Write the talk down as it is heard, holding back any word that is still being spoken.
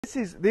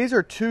These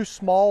are two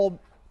small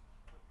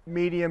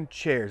medium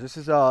chairs. This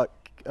is a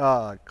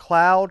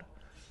cloud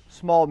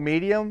small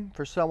medium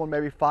for someone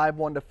maybe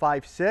 5'1" to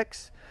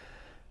 5'6".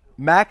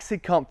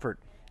 maxicomfort.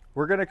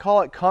 We're going to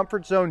call it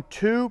Comfort Zone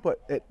 2, but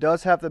it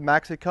does have the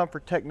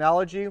maxicomfort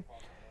technology.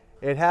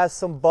 It has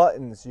some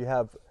buttons. You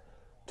have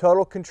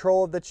total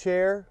control of the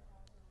chair,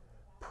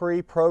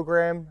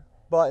 pre-programmed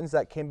buttons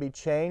that can be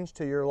changed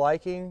to your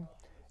liking,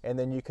 and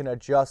then you can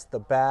adjust the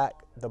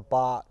back, the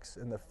box,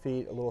 and the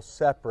feet a little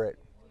separate.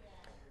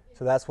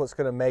 So that's what's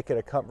going to make it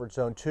a Comfort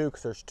Zone 2,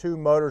 because there's two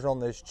motors on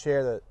this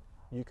chair that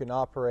you can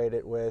operate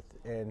it with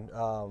in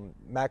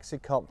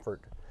maxicomfort.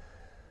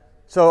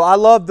 So I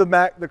love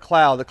the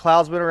Cloud. The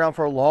Cloud's been around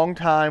for a long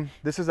time.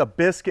 This is a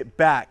biscuit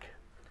back.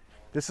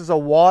 This is a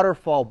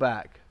waterfall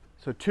back.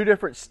 So two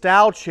different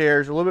style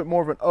chairs, a little bit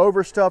more of an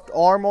overstuffed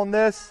arm on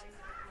this,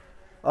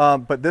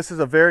 but this is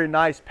a very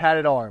nice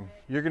padded arm.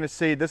 You're going to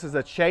see this is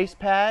a chase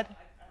pad.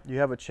 You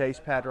have a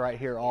chase pad right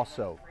here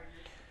also.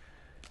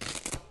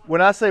 When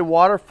I say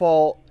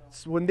waterfall,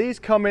 when these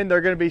come in,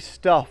 they're going to be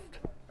stuffed.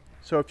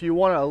 So if you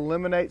want to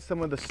eliminate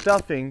some of the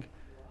stuffing,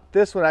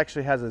 this one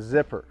actually has a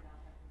zipper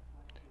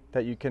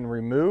that you can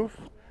remove.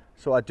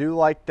 So I do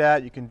like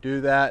that. You can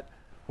do that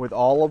with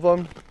all of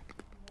them.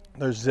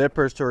 There's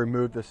zippers to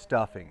remove the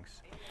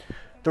stuffings.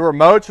 The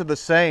remotes are the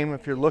same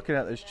if you're looking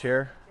at this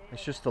chair.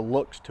 It's just the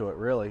looks to it,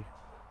 really.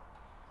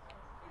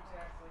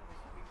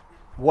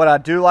 What I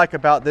do like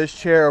about this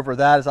chair over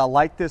that is I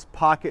like this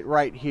pocket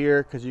right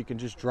here, because you can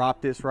just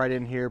drop this right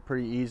in here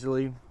pretty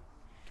easily.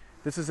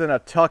 This is in a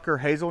Tucker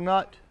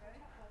hazelnut,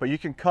 but you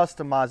can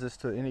customize this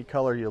to any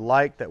color you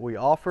like that we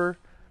offer.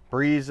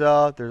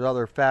 Breeza, there's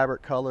other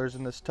fabric colors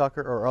in this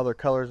Tucker, or other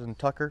colors in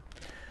Tucker.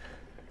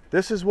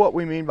 This is what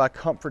we mean by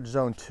Comfort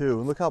Zone 2.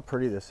 And look how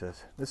pretty this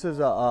is. This is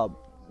a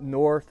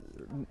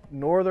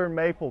northern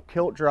maple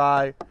kilt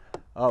dry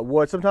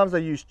wood. Sometimes they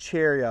use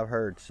cherry, I've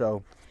heard.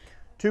 So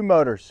two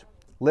motors,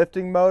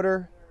 lifting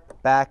motor,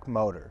 back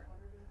motor.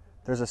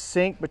 There's a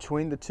sink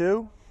between the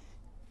two.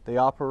 They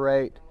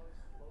operate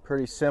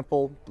pretty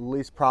simple. The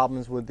least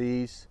problems with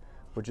these,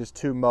 with just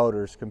two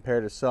motors,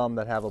 compared to some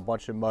that have a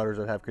bunch of motors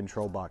that have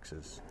control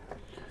boxes.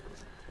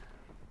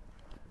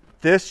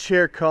 This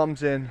chair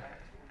comes in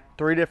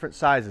three different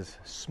sizes: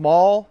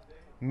 small,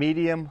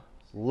 medium,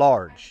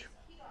 large.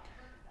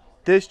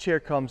 This chair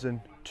comes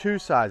in two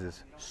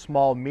sizes: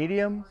 small,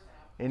 medium,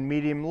 and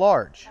medium,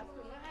 large.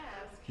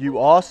 You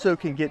also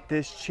can get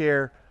this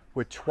chair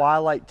with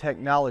twilight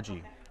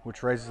technology,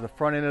 which raises the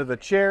front end of the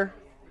chair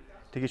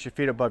to get your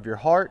feet above your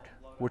heart,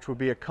 which would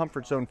be a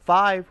Comfort Zone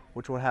 5,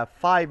 which will have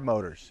 5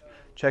 motors.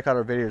 Check out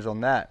our videos on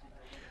that.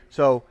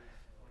 So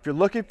if you're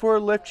looking for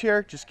a lift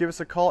chair, just give us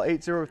a call,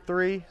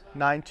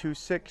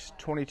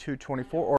 803-926-2224.